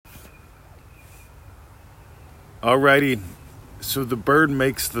Alrighty, so the bird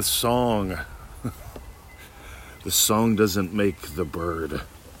makes the song. The song doesn't make the bird.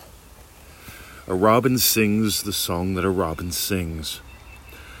 A robin sings the song that a robin sings.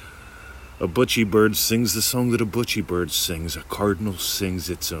 A butchie bird sings the song that a butchie bird sings. A cardinal sings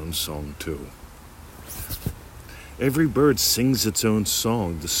its own song too. Every bird sings its own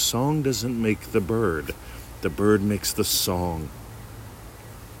song. The song doesn't make the bird. The bird makes the song.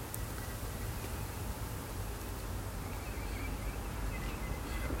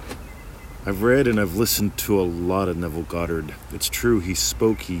 I've read and I've listened to a lot of Neville Goddard. It's true, he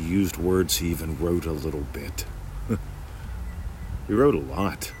spoke, he used words, he even wrote a little bit. He wrote a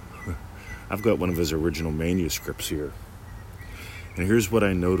lot. I've got one of his original manuscripts here. And here's what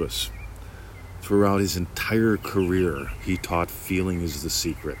I notice. Throughout his entire career, he taught feeling is the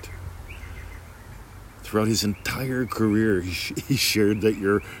secret. Throughout his entire career, he shared that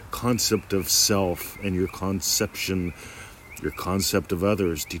your concept of self and your concept of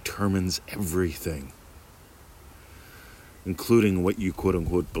others determines everything, including what you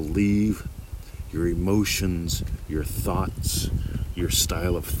quote-unquote believe, your emotions, your thoughts, your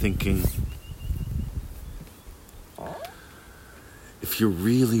style of thinking. If you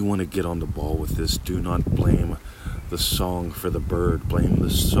really want to get on the ball with this, do not blame the song for the bird. Blame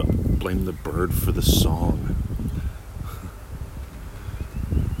the bird for the song.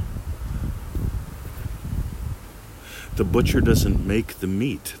 The butcher doesn't make the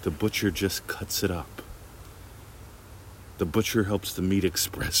meat. The butcher just cuts it up. The butcher helps the meat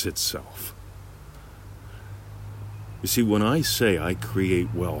express itself. You see, when I say I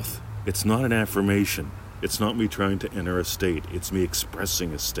create wealth, it's not an affirmation. It's not me trying to enter a state. It's me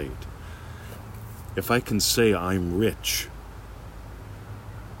expressing a state. If I can say I'm rich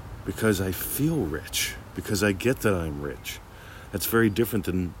because I feel rich, because I get that I'm rich, that's very different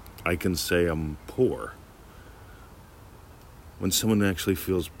than I can say I'm poor. When someone actually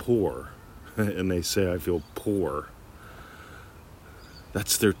feels poor, and they say I feel poor,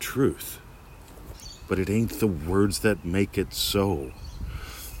 that's their truth. But it ain't the words that make it so.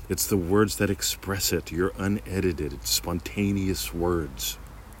 It's the words that express it, your unedited, spontaneous words.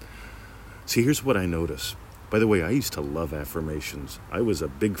 See, here's what I notice. By the way, I used to love affirmations. I was a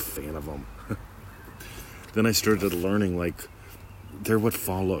big fan of them. Then I started learning, they're what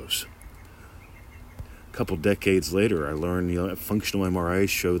follows. A couple decades later, I learned, functional MRIs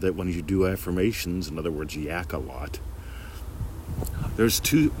show that when you do affirmations, in other words, yak a lot, there's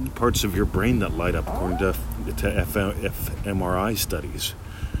two parts of your brain that light up according to fMRI studies.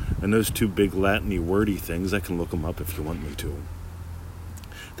 And those two big Latin-y, wordy things, I can look them up if you want me to.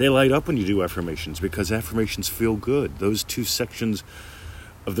 They light up when you do affirmations because affirmations feel good. Those two sections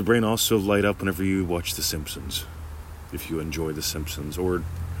of the brain also light up whenever you watch The Simpsons, if you enjoy The Simpsons, or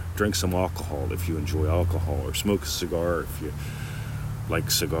drink some alcohol if you enjoy alcohol, or smoke a cigar if you like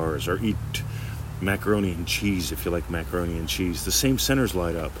cigars, or eat macaroni and cheese if you like macaroni and cheese. The same centers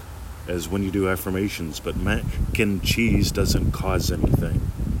light up as when you do affirmations, but mac and cheese doesn't cause anything.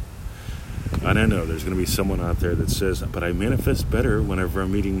 And I know there's going to be someone out there that says, but I manifest better whenever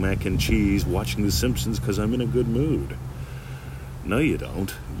I'm eating mac and cheese, watching The Simpsons, because I'm in a good mood. No, you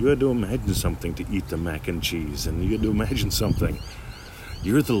don't. You had to imagine something to eat the mac and cheese, and you had to imagine something.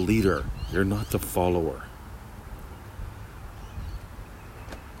 You're the leader. You're not the follower.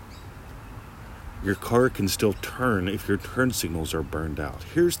 Your car can still turn if your turn signals are burned out.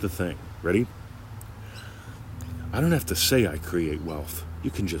 Here's the thing. Ready? I don't have to say I create wealth.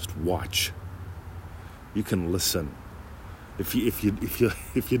 You can just watch. You can listen. If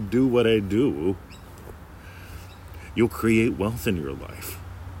you do what I do, you'll create wealth in your life.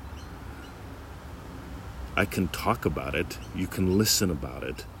 I can talk about it, you can listen about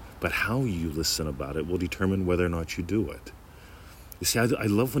it, but how you listen about it will determine whether or not you do it. You see, I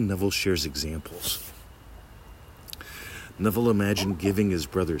love when Neville shares examples. Neville imagined giving his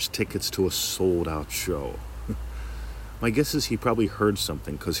brothers tickets to a sold-out show. My guess is he probably heard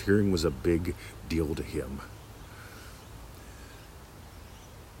something, because hearing was a big deal to him.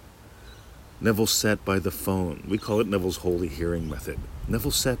 Neville sat by the phone. We call it Neville's holy hearing method.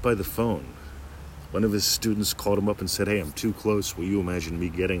 Neville sat by the phone. One of his students called him up and said, hey, I'm too close. Will you imagine me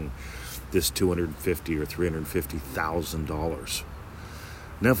getting this $250,000 or $350,000?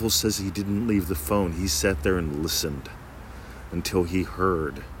 Neville says he didn't leave the phone. He sat there and listened until he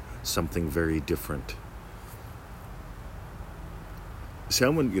heard something very different. See, I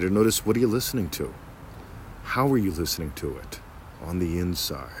want you to notice, what are you listening to? How are you listening to it on the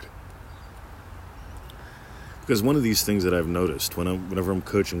inside? Because one of these things that I've noticed whenever I'm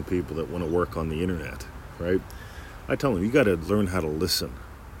coaching people that want to work on the internet, right? I tell them, you got to learn how to listen.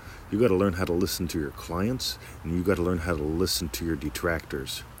 You got to learn how to listen to your clients, and you got to learn how to listen to your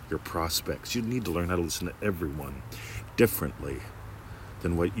detractors, your prospects. You need to learn how to listen to everyone differently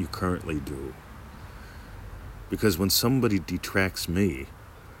than what you currently do. Because when somebody detracts me,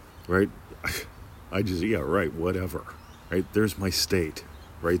 right, I just, yeah, right, whatever. Right, there's my state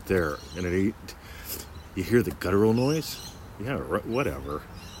right there. And it ain't, you hear the guttural noise? Yeah, right, whatever.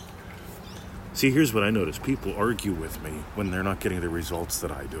 See, here's what I notice. People argue with me when they're not getting the results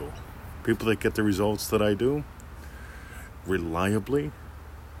that I do. People that get the results that I do reliably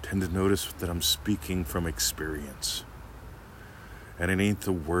tend to notice that I'm speaking from experience. And it ain't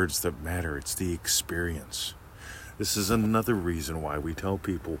the words that matter, it's the experience. This is another reason why we tell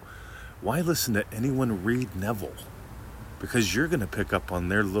people, why listen to anyone read Neville? Because you're going to pick up on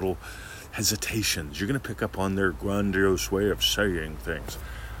their little hesitations. You're going to pick up on their grandiose way of saying things.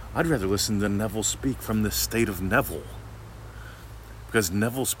 I'd rather listen to Neville speak from the state of Neville. Because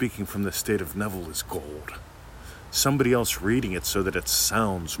Neville speaking from the state of Neville is gold. Somebody else reading it so that it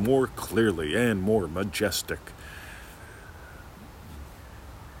sounds more clearly and more majestic.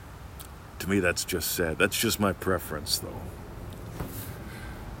 To me, that's just sad. That's just my preference, though.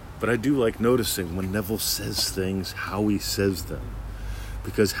 But I do like noticing when Neville says things, how he says them.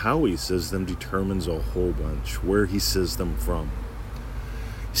 Because how he says them determines a whole bunch, where he says them from.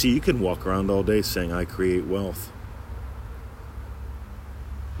 See, you can walk around all day saying, I create wealth.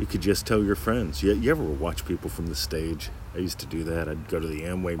 You could just tell your friends. You ever watch people from the stage? I used to do that. I'd go to the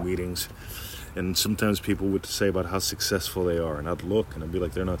Amway meetings, and sometimes people would say about how successful they are, and I'd look, and I'd be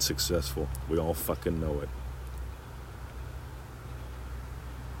like, they're not successful. We all fucking know it.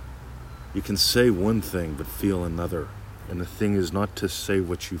 You can say one thing but feel another. And the thing is not to say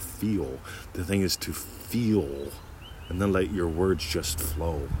what you feel. The thing is to feel and then let your words just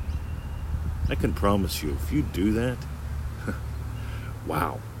flow. I can promise you, if you do that,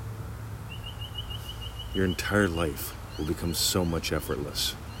 wow, your entire life will become so much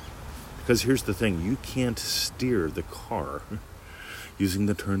effortless. Because here's the thing, you can't steer the car using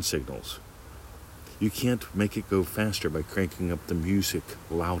the turn signals. You can't make it go faster by cranking up the music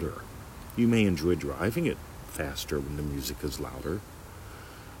louder. You may enjoy driving it faster when the music is louder,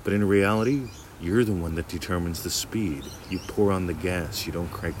 but in reality, you're the one that determines the speed. You pour on the gas, you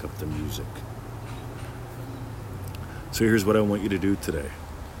don't crank up the music. So here's what I want you to do today.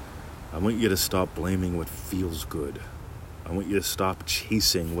 I want you to stop blaming what feels good. I want you to stop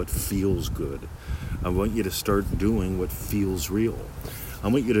chasing what feels good. I want you to start doing what feels real. I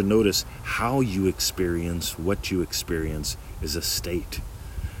want you to notice how you experience what you experience is a state.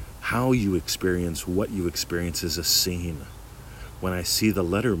 How you experience what you experience is a scene. When I see the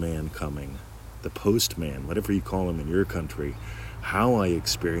letterman coming, the postman, whatever you call him in your country, how I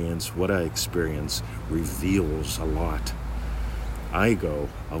experience what I experience reveals a lot. I go,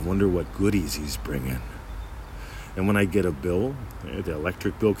 I wonder what goodies he's bringing. And when I get a bill, the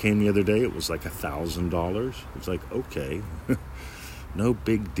electric bill came the other day, it was like $1,000. It's like, okay, no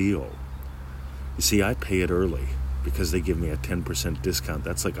big deal. You see, I pay it early because they give me a 10% discount.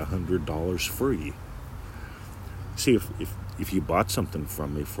 That's like $100 free. See, if you bought something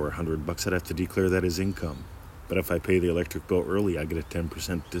from me for $100, I'd have to declare that as income. But if I pay the electric bill early, I get a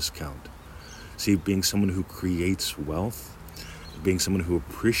 10% discount. See, being someone who creates wealth, being someone who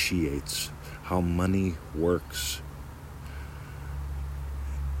appreciates how money works.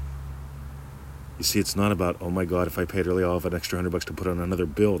 You see, it's not about, oh my God, if I paid early, I'll have an extra $100 to put on another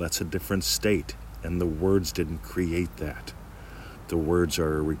bill. That's a different state. And the words didn't create that. The words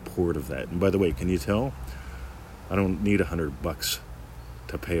are a report of that. And by the way, can you tell? I don't need $100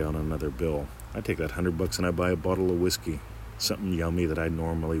 to pay on another bill. I take that $100 and I buy a bottle of whiskey. Something yummy that I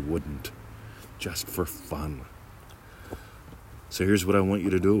normally wouldn't. Just for fun. So here's what I want you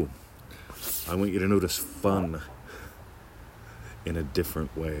to do. I want you to notice fun in a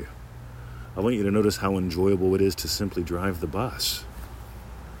different way. I want you to notice how enjoyable it is to simply drive the bus.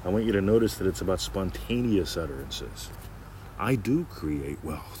 I want you to notice that it's about spontaneous utterances. I do create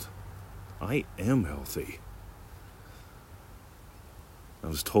wealth. I am healthy. I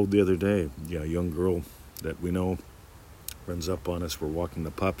was told the other day, a young girl that we know runs up on us. We're walking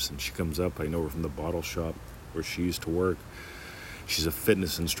the pups, and she comes up. I know her from the bottle shop where she used to work. She's a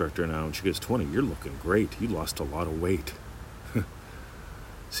fitness instructor now, and she goes, 20, you're looking great. You lost a lot of weight.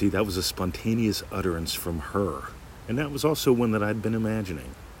 See, that was a spontaneous utterance from her. And that was also one that I'd been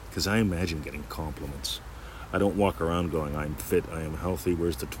imagining, because I imagine getting compliments. I don't walk around going, I'm fit, I am healthy,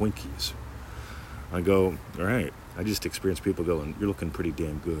 where's the Twinkies? I go, all right, I just experience people going, you're looking pretty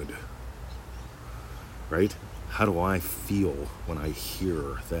damn good. Right? How do I feel when I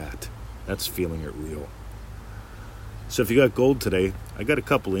hear that? That's feeling it real. So if you got gold today, I got a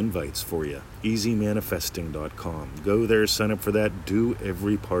couple invites for you. EasyManifesting.com. Go there, sign up for that. Do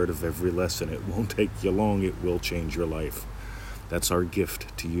every part of every lesson. It won't take you long. It will change your life. That's our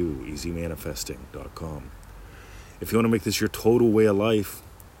gift to you, EasyManifesting.com. If you want to make this your total way of life,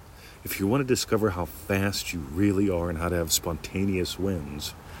 if you want to discover how fast you really are and how to have spontaneous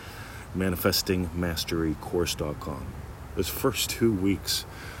wins, ManifestingMasteryCourse.com. Those first 2 weeks,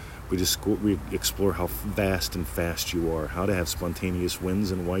 we explore how fast you are, how to have spontaneous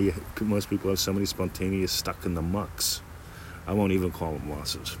wins, and why most people have so many spontaneous stuck in the mucks. I won't even call them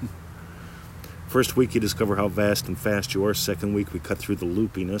losses. First week, you discover how fast you are. Second week, we cut through the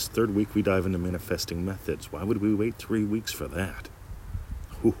loopiness. Third week, we dive into manifesting methods. Why would we wait 3 weeks for that?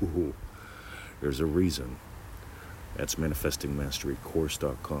 There's a reason. That's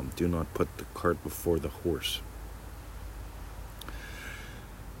ManifestingMasteryCourse.com. Do not put the cart before the horse.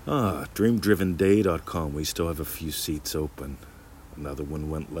 DreamDrivenDay.com. We still have a few seats open. Another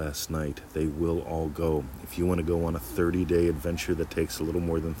one went last night. They will all go. If you want to go on a 30-day adventure that takes a little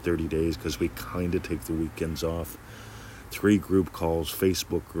more than 30 days, because we kind of take the weekends off, 3 group calls,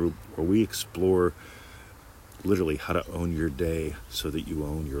 Facebook group, where we explore literally how to own your day so that you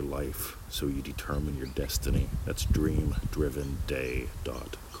own your life, so you determine your destiny. That's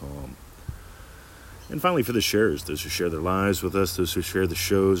DreamDrivenDay.com. And finally, for the sharers, those who share their lives with us, those who share the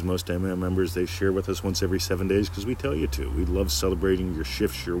shows, most MM members, they share with us once every 7 days because we tell you to. We love celebrating your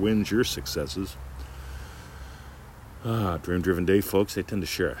shifts, your wins, your successes. Dream Driven Day folks, they tend to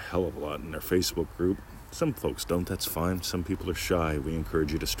share a hell of a lot in their Facebook group. Some folks don't, that's fine. Some people are shy. We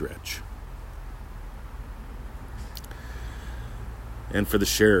encourage you to stretch. And for the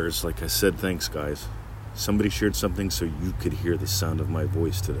sharers, like I said, thanks, guys. Somebody shared something so you could hear the sound of my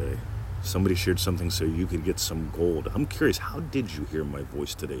voice today. Somebody shared something so you could get some gold. I'm curious, how did you hear my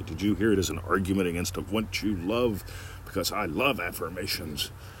voice today? Did you hear it as an argument against what you love? Because I love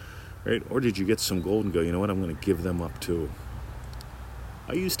affirmations, right? Or did you get some gold and go, you know what, I'm going to give them up too?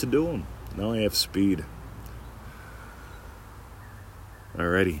 I used to do them. Now I have speed.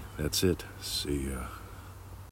 Alrighty, that's it. See ya.